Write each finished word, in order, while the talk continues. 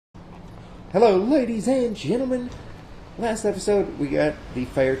Hello, ladies and gentlemen. Last episode, we got the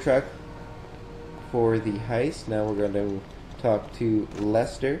fire truck for the heist. Now we're going to talk to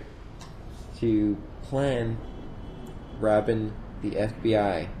Lester to plan robbing the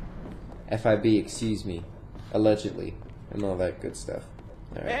FBI. FIB, excuse me. Allegedly. And all that good stuff.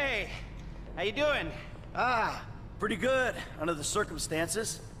 All right. Hey! How you doing? Pretty good, under the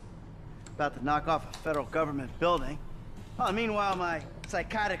circumstances. About to knock off a federal government building. Meanwhile, my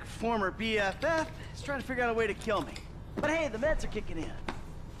psychotic former BFF is trying to figure out a way to kill me. But hey, the meds are kicking in.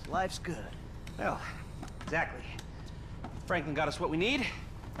 So life's good. Well, exactly. Franklin got us what we need.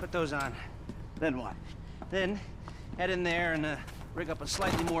 Put those on. Then what? Then, head in there and rig up a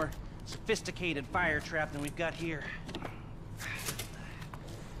slightly more sophisticated fire trap than we've got here.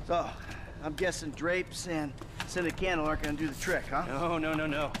 So, I'm guessing drapes and scented candle aren't gonna do the trick, huh?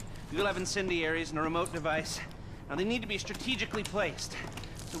 No. We'll have incendiaries and a remote device. Now, they need to be strategically placed,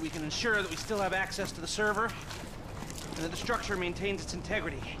 so we can ensure that we still have access to the server, and that the structure maintains its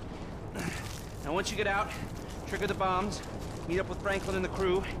integrity. Now, once you get out, trigger the bombs, meet up with Franklin and the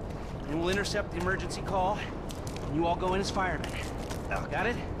crew, and we'll intercept the emergency call, and you all go in as firemen. Got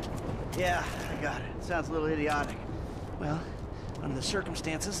it? Yeah, I got it. Sounds a little idiotic. Well, under the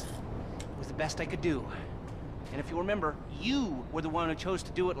circumstances, it was the best I could do. And if you remember, you were the one who chose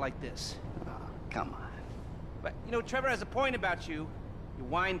to do it like this. Oh, come on. But, you know, Trevor has a point about you. You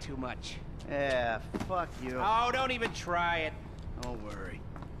whine too much. Yeah, fuck you. Oh, don't even try it. Don't worry.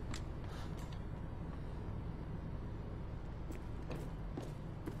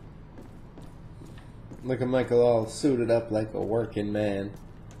 Look at Michael all suited up like a working man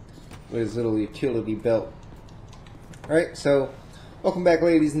with his little utility belt. Alright, so welcome back,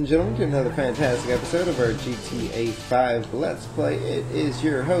 ladies and gentlemen, to another fantastic episode of our GTA 5 Let's Play. It is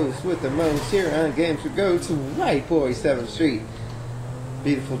your host with the most here on Games with Go to White Boy 7th Street.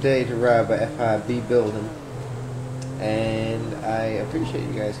 Beautiful day to rob a FIB building. And I appreciate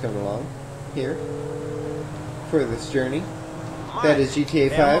you guys coming along here for this journey. That is GTA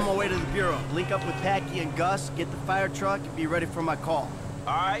 5. Hey, I'm on my way to the Bureau. Link up with Packy and Gus, get the fire truck, and be ready for my call.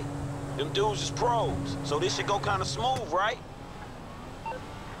 Alright. Them dudes is pros, so this should go kind of smooth, right?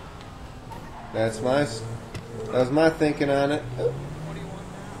 That was my thinking on it.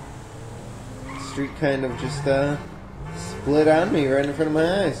 Street kind of just split on me right in front of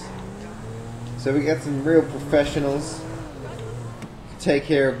my eyes. So we got some real professionals to take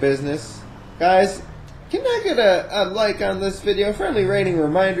care of business. Guys, can I get a like on this video? Friendly rating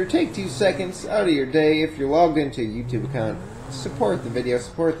reminder, take 2 seconds out of your day if you're logged into a YouTube account. Support the video,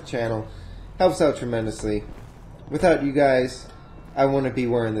 support the channel. Helps out tremendously. Without you guys, I wouldn't be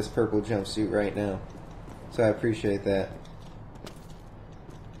wearing this purple jumpsuit right now. So I appreciate that.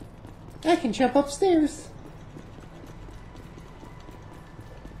 I can jump upstairs.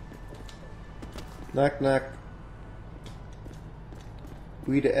 Knock knock.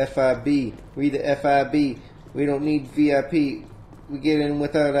 We the FIB. We the FIB. We don't need VIP. We get in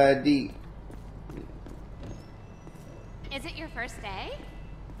without ID. Is it your first day?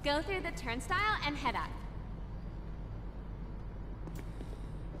 Go through the turnstile and head up.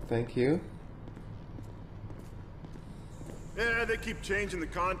 Thank you. Yeah, they keep changing the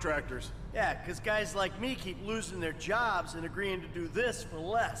contractors. Yeah, because guys like me keep losing their jobs and agreeing to do this for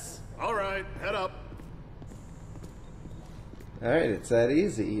less. All right, head up. Alright, it's that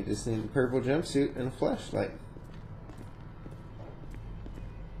easy. You just need a purple jumpsuit and a flashlight.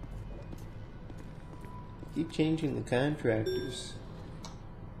 Keep changing the contractors.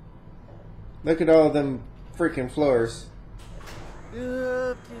 Look at all them freaking floors.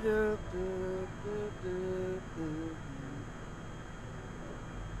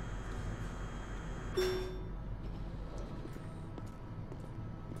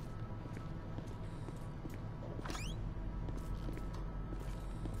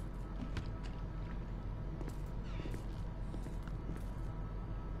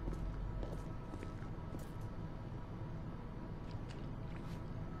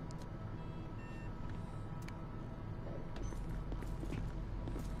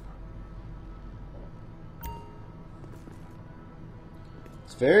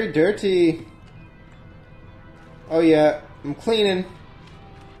 It's very dirty. Oh yeah, I'm cleaning.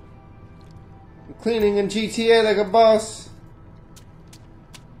 I'm cleaning in GTA like a boss.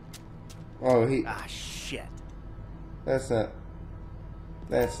 Oh, Ah, shit. That's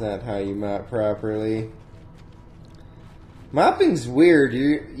not how you mop properly. Mopping's weird.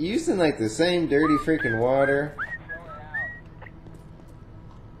 You're using like the same dirty freaking water.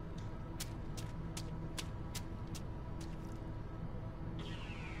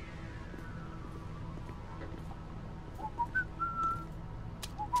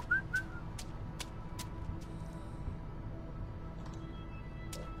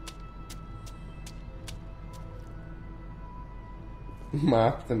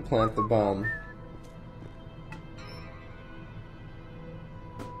 Mop, then plant the bomb.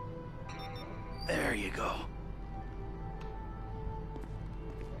 There you go.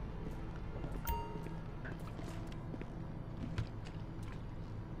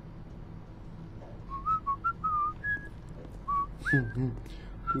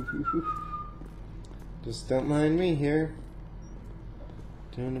 Just don't mind me here.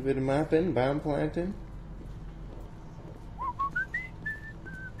 Doing a bit of mopping, bomb planting.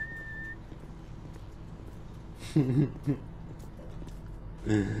 I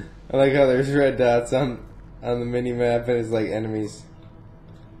like how there's red dots on the mini map and it's like enemies.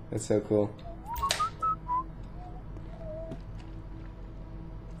 That's so cool.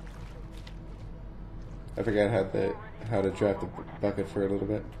 I forgot how to drop the bucket for a little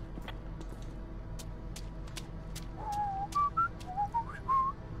bit.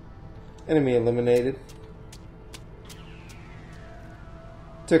 Enemy eliminated.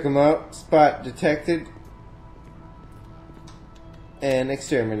 Took him out. Spot detected. And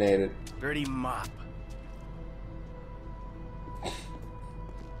exterminated. Dirty mop.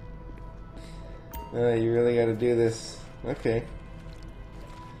 You really gotta do this. Okay.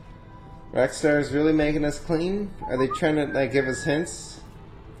 Rockstar's really making us clean? Are they trying to like give us hints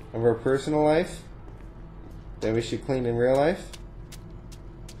of our personal life that we should clean in real life?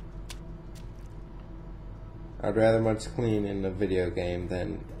 I'd rather much clean in a video game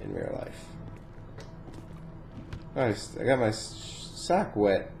than in real life. Nice. I got my sock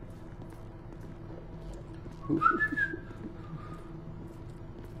wet.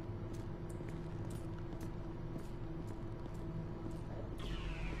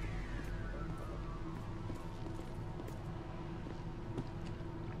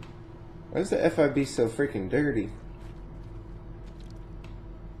 Why is the FIB so freaking dirty?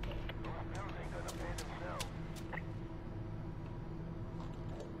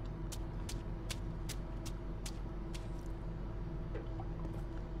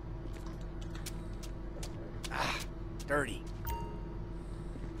 Dirty.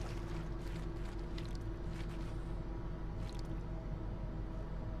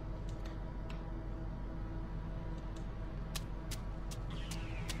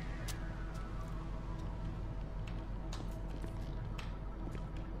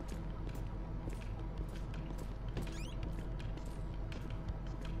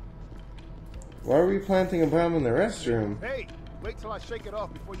 Why are we planting a bomb in the restroom? Hey, wait till I shake it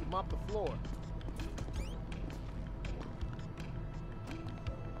off before you mop the floor.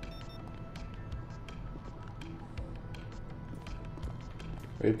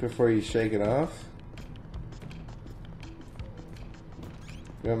 Wait before you shake it off?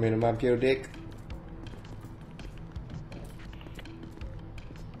 You want me to mop your dick?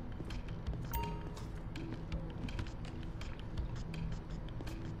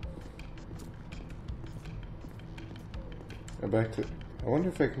 Go back to... I wonder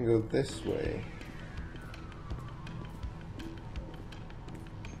if I can go this way.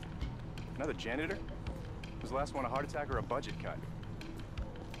 Another janitor? Was the last one a heart attack or a budget cut?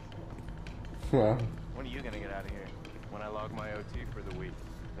 Wow. When are you gonna get out of here? When I log my OT for the week.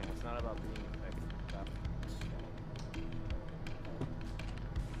 It's not about being effective.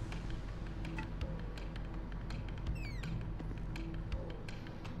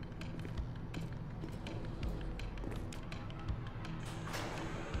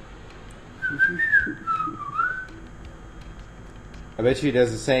 I bet you he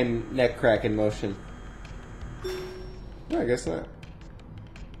does the same neck cracking motion. No, I guess not.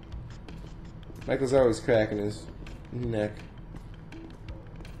 Michael's always cracking his neck.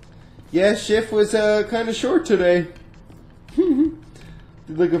 Yeah, shift was kind of short today. Did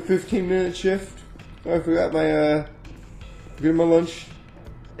like a 15-minute shift. Oh, I forgot my get my lunch.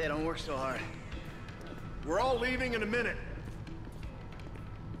 They don't work so hard. We're all leaving in a minute.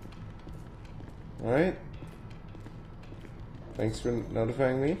 All right. Thanks for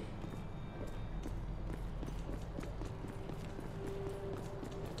notifying me.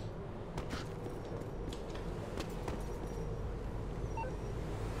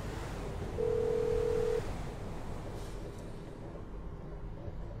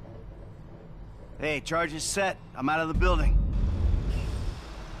 Hey, charge is set. I'm out of the building.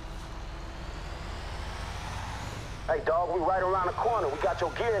 Hey, dog, we right around the corner. We got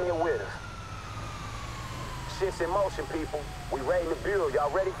your gear in here with us. Shit's in motion, people. We ready to build.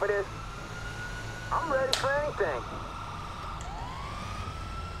 Y'all ready for this? I'm ready for anything.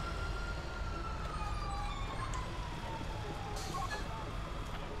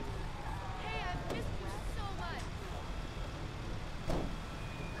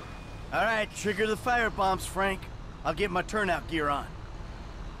 All right, trigger the fire bombs, Frank. I'll get my turnout gear on.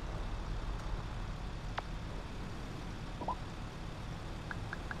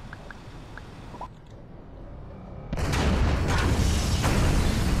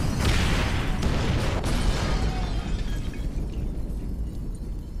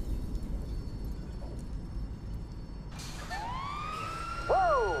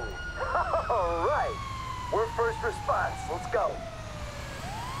 All right. We're first response. Let's go.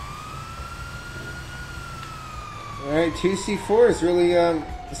 Alright, 2 C4s really,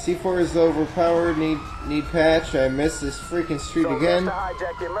 C4 is overpowered, need patch. I missed this freaking street So again. to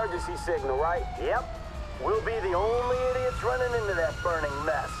hijack the emergency signal, right? Yep. We'll be the only idiots running into that burning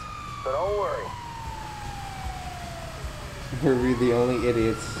mess. So don't worry. Were we the only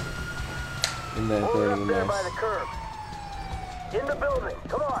idiots in that Hold burning up there by mess? the curb. In the building.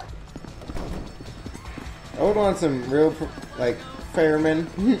 Come on. I would want some real, like, firemen,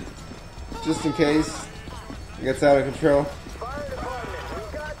 just in case it gets out of control. Fire department,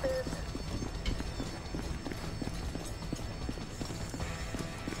 we got this.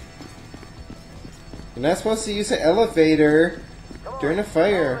 You're not supposed to use an elevator Come on. during a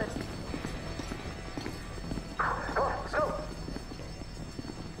fire. Come on, let's go.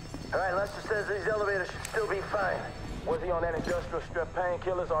 All right, Lester says these elevators should still be fine. Was he on that industrial strip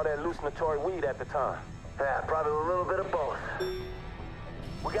painkillers or that hallucinatory weed at the time? Yeah, probably a little bit of both.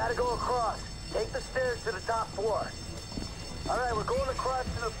 We gotta go across. Take the stairs to the top floor. All right, we're going across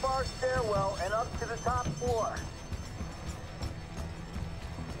to the far stairwell and up to the top floor.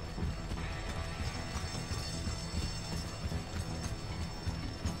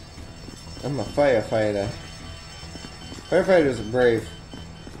 I'm a firefighter. Firefighters are brave.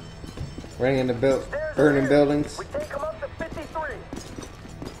 Running into burning buildings. We take them up to 53.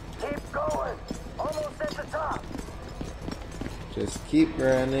 Keep going. Almost at the top. Just keep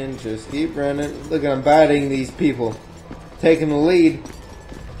running, just keep running. Look, I'm biting these people. Taking the lead.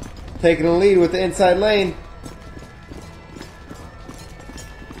 Taking the lead with the inside lane.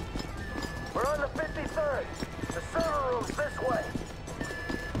 We're on the 53rd. The server room's this way.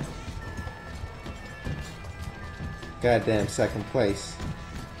 Goddamn second place.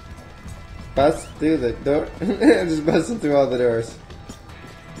 Bust through the door. Just busting through all the doors.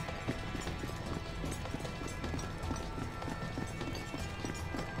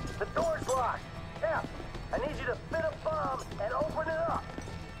 The door's locked. F, I need you to fit a bomb and open it up.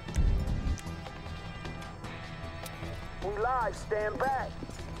 We live, stand back.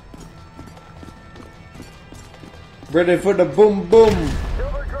 Ready for the boom boom.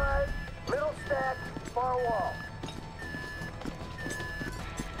 Silver drive, middle stack, far wall.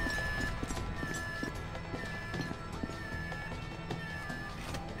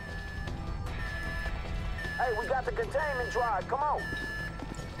 Hey, we got the containment drive. Come on.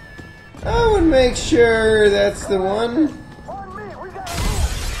 I would make sure that's the one. On me, we gotta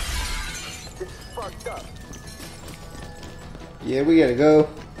move. This is fucked up. Yeah, we gotta go.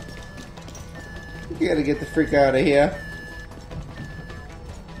 We gotta get the freak out of here.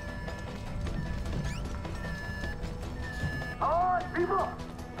 On, people.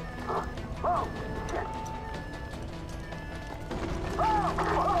 Oh, shit.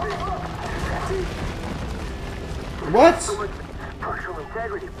 What? Structural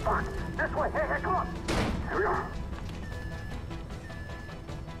integrity. Fuck. This way. Hey, come on. Here we are.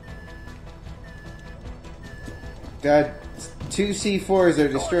 God, 2 C4s are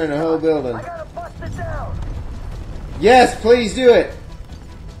destroying the whole building. I gotta bust it down. Yes, please do it.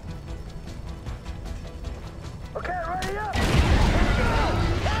 Okay, ready up. Here we go.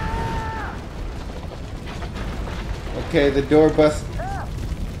 Ah! Okay, the door bust. Yeah.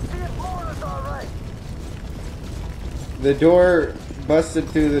 See if Florida's all right. The door busted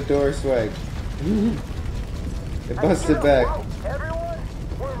through the door swag. It busted back. Whoa, everyone,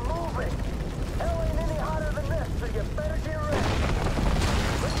 we're moving. Hell ain't any hotter than this, so you better get ready.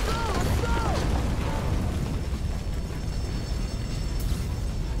 Let's go, let's go.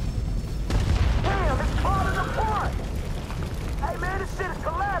 Damn, it's falling apart. Hey man, this shit is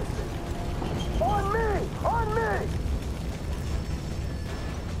collapsing. On me, on me.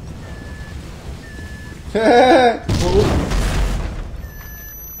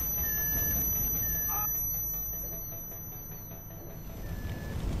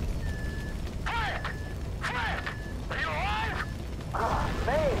 Oh,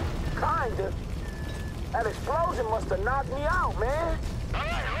 man, kinda. That explosion must have knocked me out, man.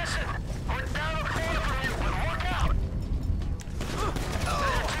 Alright, listen. We're down the corner from you, but look out.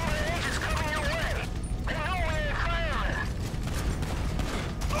 There's too many agents coming your way. They know we ain't firemen.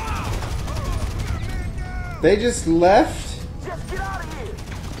 They just left? Just get out of here.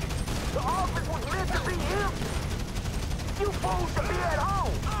 The office was meant to be empty. You fools should be at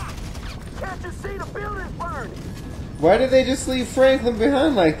home. Can't you see the building's burning? Why did they just leave Franklin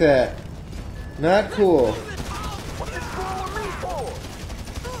behind like that? Not cool. What's this throwing me for?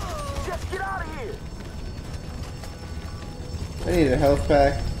 Just get out of here. I need a health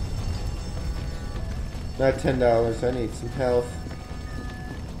pack. Not $10. I need some health.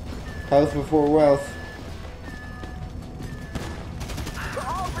 Health before wealth. The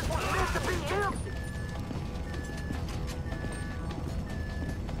office was meant to be empty.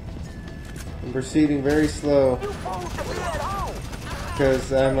 I'm proceeding very slow You fools should be at home.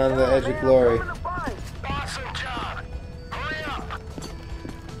 because I'm on the edge of glory. Awesome job. Hurry up.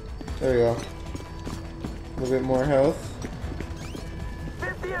 There we go. A little bit more health.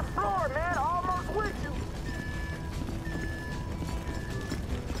 50th floor, man. Almost with you.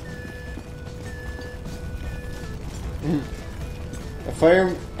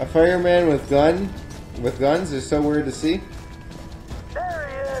 A fireman with guns is so weird to see. There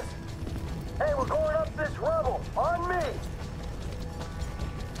he is. Hey, we're going up this rubble. On me.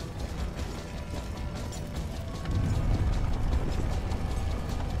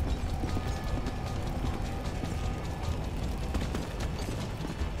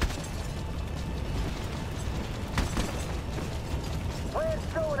 Plans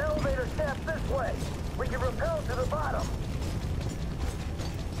show an elevator shaft this way. We can rappel to the bottom.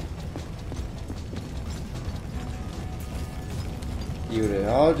 You would have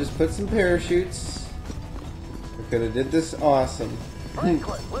all just put some parachutes. We could have did this awesome.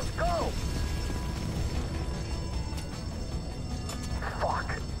 Franklin, let's go.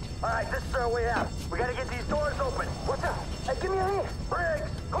 Fuck. All right, this is our way out. We gotta get these doors open. What's up? Hey, give me a hand. Briggs,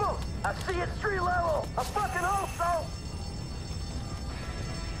 come on. I see it street level. I fucking hope so.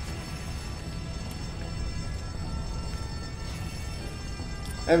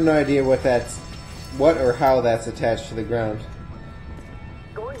 I have no idea what or how that's attached to the ground.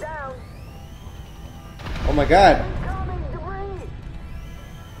 Going down. Oh my god. Incoming debris.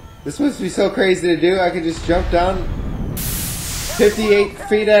 This must be so crazy to do. I could just jump down 58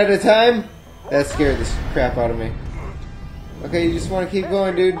 feet at a time. That scared the crap out of me. Okay, you just want to keep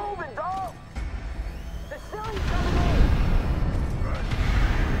going, dude. Moving, dog. The sun's coming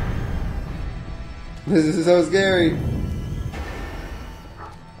in. This is so scary.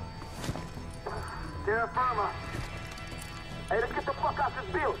 Terra firma. Hey, let's get the fuck out this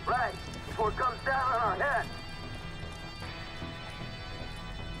building, right? Before it comes down on our head.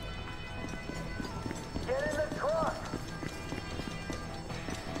 Get in the truck.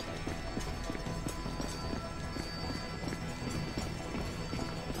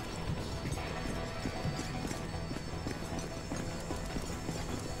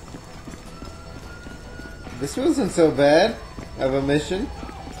 This wasn't so bad of a mission.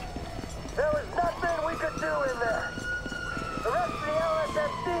 There was nothing we could do in there. The rest of the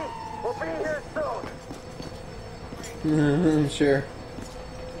LSFC will be here soon. Sure.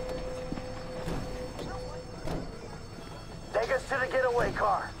 Take us to the getaway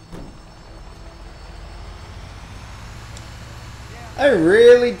car. I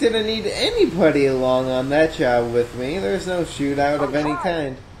really didn't need anybody along on that job with me. There's no shootout of any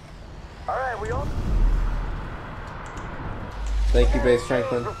kind. All right, we all. Thank you, Base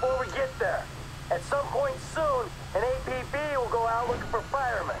Franklin. Before we get there, at some point soon, an APB will go out looking for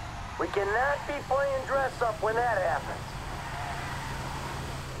firemen. We cannot be playing dress up when that happens.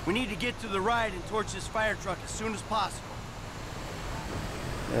 We need to get to the right and torch this fire truck as soon as possible.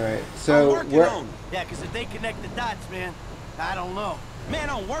 Alright, so working on it. Yeah, because if they connect the dots, man, I don't know. Man,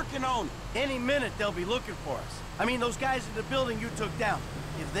 I'm working on it. Any minute they'll be looking for us. I mean, those guys in the building you took down.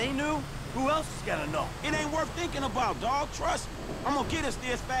 If they knew, who else is gonna know? It ain't worth thinking about, dog. Trust me. I'm gonna get us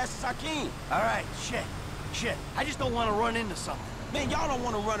there as fast as I can. All right, shit. I just don't want to run into something. Man, y'all don't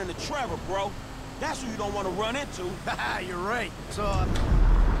want to run into Trevor, bro. That's who you don't want to run into. Haha, you're right. So,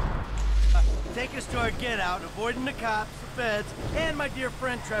 take us to our get out, avoiding the cops, the feds, and my dear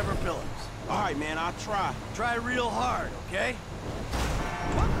friend Trevor Phillips. All right, man, I'll try. Try real hard, okay?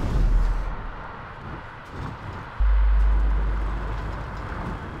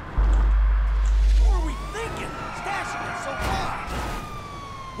 What were we thinking? Stashing it so far.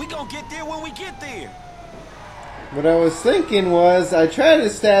 We gonna get there when we get there. what I was thinking was I tried to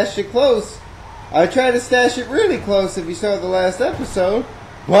stash it close. I tried to stash it really close if you saw the last episode,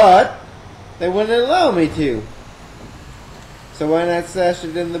 but they wouldn't allow me to. So why not stash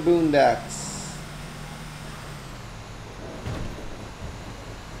it in the boondocks?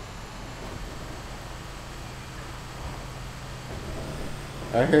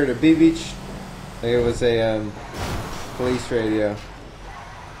 I heard a BB. I think it was a police radio.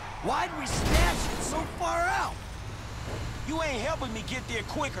 Why'd we stash it so far out? You ain't helping me get there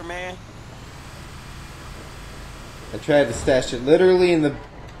quicker, man. I tried to stash it literally in the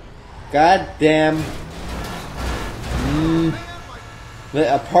goddamn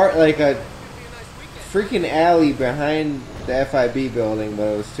apart like a freaking alley behind the FIB building, but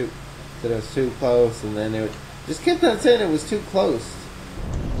it was too close, and then it just kept on saying it was too close.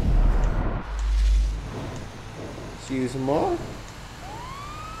 excuse them all.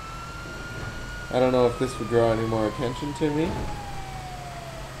 I don't know if this would draw any more attention to me.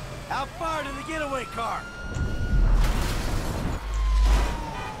 How far to the getaway car?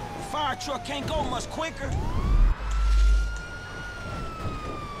 The fire truck can't go much quicker.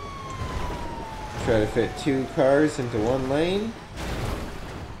 Try to fit 2 cars into 1 lane.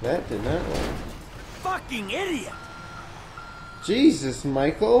 That did not work. Fucking idiot! Jesus,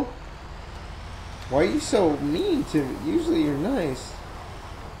 Michael. Why are you so mean to me? Usually you're nice.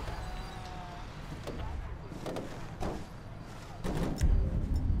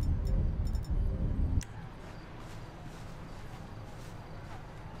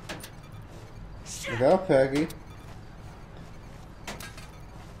 Look out, Peggy.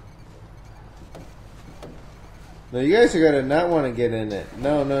 No, you guys are gonna not want to get in it.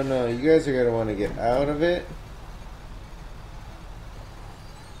 No, no, no. You guys are gonna want to get out of it.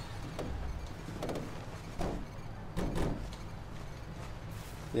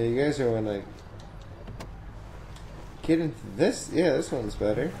 Yeah, you guys are gonna get into this. Yeah, this one's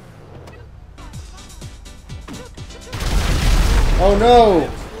better. Oh no!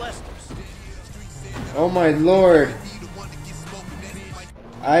 Oh my lord!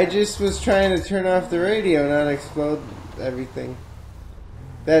 I just was trying to turn off the radio, not explode everything.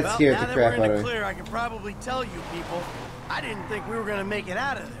 That scared the crap out of me. Clear, I can probably tell you people, I didn't think we were gonna make it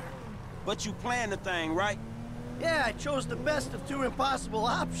out of there. But you planned the thing, right? Yeah, I chose the best of 2 impossible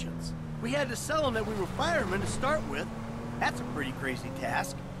options. We had to sell them that we were firemen to start with. That's a pretty crazy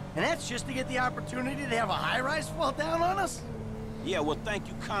task. And that's just to get the opportunity to have a high-rise fall down on us? Yeah, well, thank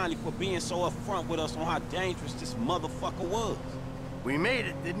you kindly for being so upfront with us on how dangerous this motherfucker was. We made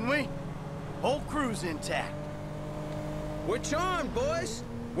it, didn't we? Whole crew's intact. We're charmed, boys.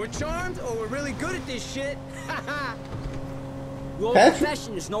 We're charmed, or we're really good at this shit. We're all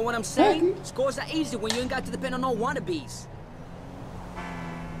professionals, know what I'm saying? Scores are easy when you ain't got to depend on no wannabes.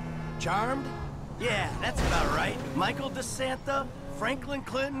 Charmed? Yeah, that's about right. Michael DeSanta, Franklin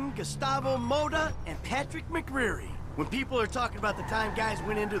Clinton, Gustavo Moda, and Patrick McReary. When people are talking about the time guys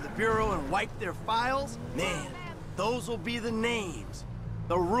went into the Bureau and wiped their files, man, those will be the names,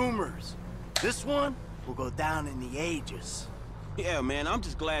 the rumors. This one will go down in the ages. Yeah, man, I'm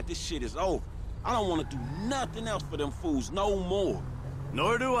just glad this shit is over. I don't want to do nothing else for them fools no more.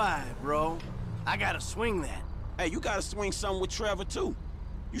 Nor do I, bro. I gotta swing that. Hey, you gotta swing something with Trevor, too.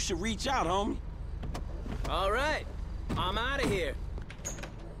 You should reach out, homie. All right, I'm out of here.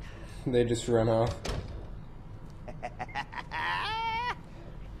 They just run off.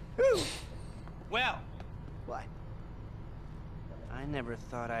 Well. What? I never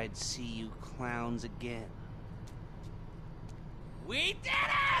thought I'd see you clowns again. We did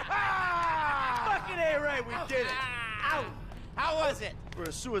it! Fucking A right, we did it! Ow! How was it? For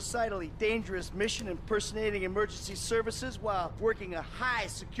a suicidally dangerous mission impersonating emergency services while working a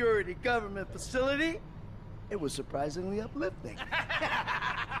high-security government facility, it was surprisingly uplifting.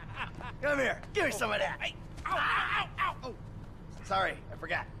 Come here, give me some of that. Hey. Ow, ow, ow, ow. Oh, sorry, I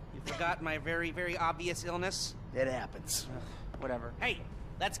forgot. You forgot my very, very obvious illness? It happens. Whatever. Hey,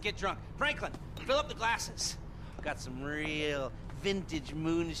 let's get drunk. Franklin, fill up the glasses. Got some real vintage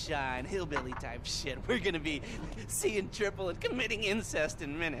moonshine, hillbilly type shit. We're gonna be seeing triple and committing incest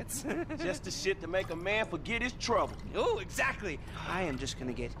in minutes. Just the shit to make a man forget his trouble. Oh, exactly. I am just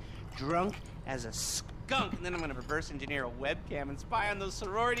gonna get drunk as a skunk, and then I'm gonna reverse engineer a webcam and spy on those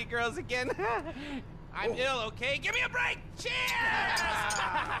sorority girls again. I'm ill, okay? Give me a break! Cheers!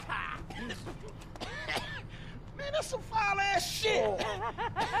 Man, that's some foul-ass shit! All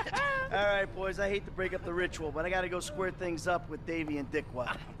right, boys, I hate to break up the ritual, but I gotta go square things up with Davey and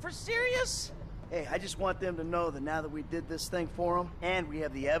Dickwad. For serious? Hey, I just want them to know that now that we did this thing for them, and we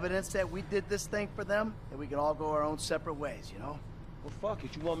have the evidence that we did this thing for them, that we can all go our own separate ways, you know? Well, fuck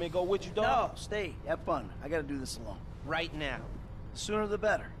it. You want me to go with you, dog? No, stay. Have fun. I gotta do this alone. Right now. The sooner the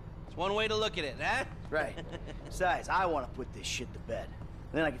better. It's one way to look at it, huh? Right. Besides, I want to put this shit to bed.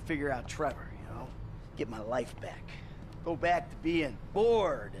 Then I can figure out Trevor, you know? Get my life back. Go back to being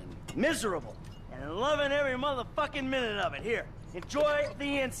bored and miserable and loving every motherfucking minute of it. Here, enjoy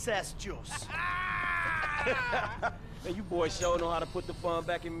the incest juice. Man, you boys sure know how to put the fun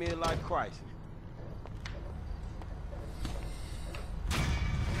back in midlife crisis.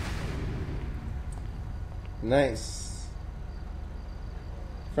 Nice.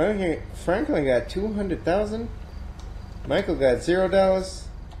 Franklin got 200,000. Michael got $0.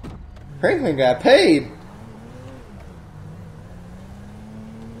 Franklin got paid.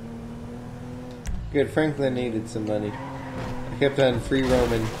 Good. Franklin needed some money. I kept on free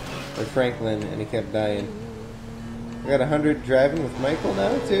roaming with Franklin, and he kept dying. I got 100 driving with Michael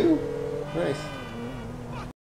now too. Nice.